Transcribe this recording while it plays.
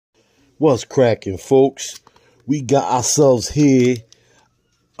What's cracking, folks? We got ourselves here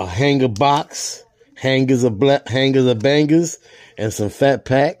a hanger box, hangers of bangers, and some fat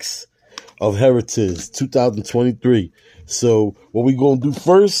packs of Heritage 2023. So what we gonna do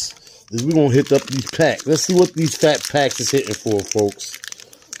first is we gonna hit up these packs. Let's see what these fat packs is hitting for, folks.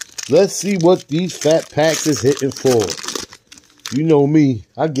 Let's see what these fat packs is hitting for. You know me,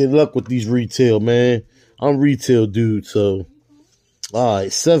 I get luck with these retail, man. I'm retail dude, so. All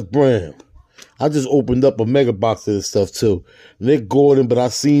right, Seth Brown. I just opened up a mega box of this stuff too. Nick Gordon, but I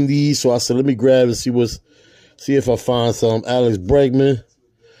seen these, so I said let me grab and see if I find some. Alex Bregman,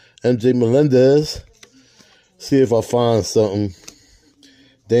 MJ Melendez. See if I find something.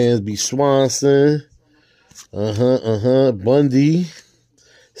 Dansby Swanson. Bundy.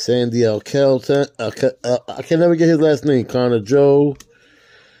 Sandy Alcantara. I can never get his last name. Connor Joe.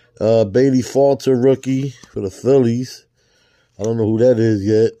 Bailey Falter, rookie for the Phillies. I don't know who that is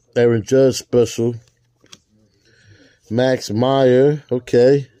yet. Aaron Judge special. Max Meyer.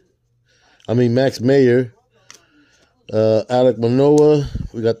 Okay. Max Mayer. Alek Manoah.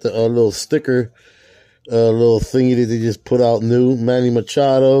 We got the little sticker, little thingy that they just put out new. Manny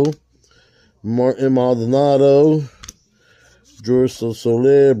Machado. Martin Maldonado. Jorso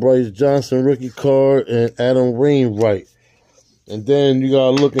Soler. Bryce Johnson rookie card. And Adam Wainwright. And then you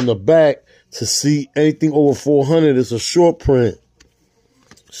got to look in the back to see anything over 400 is a short print.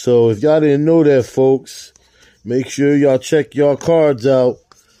 So if y'all didn't know that, folks, make sure y'all check y'all cards out.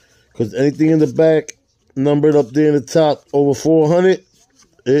 Because anything in the back, numbered up there in the top, over 400,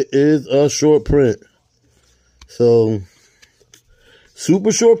 it is a short print. So,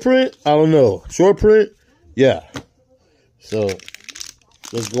 super short print? I don't know. Short print? Yeah. So,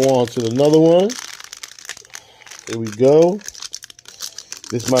 let's go on to another one. Here we go.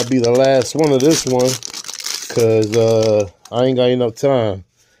 This might be the last one of this one because I ain't got enough time.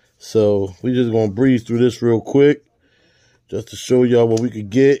 So we just going to breeze through this real quick just to show y'all what we could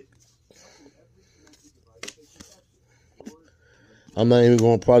get. I'm not even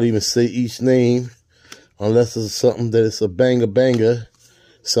going to probably even say each name unless it's something that it's a banger,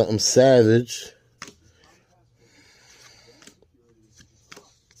 something savage.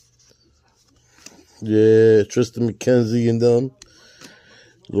 Yeah, Tristan McKenzie and them.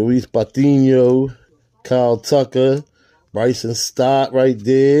 Luis Patino, Kyle Tucker, Bryson Stott right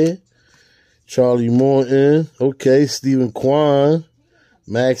there, Charlie Morton, okay, Stephen Kwan,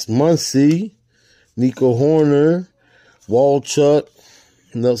 Max Muncy, Nico Horner, Walchuk,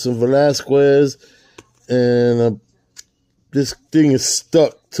 Nelson Velasquez, and this thing is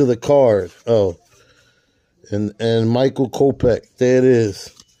stuck to the card. Oh, and Michael Kopech, there it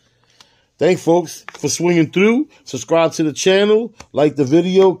is. Thanks, folks, for swinging through. Subscribe to the channel. Like the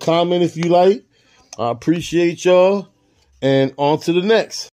video. Comment if you like. I appreciate y'all. And on to the next.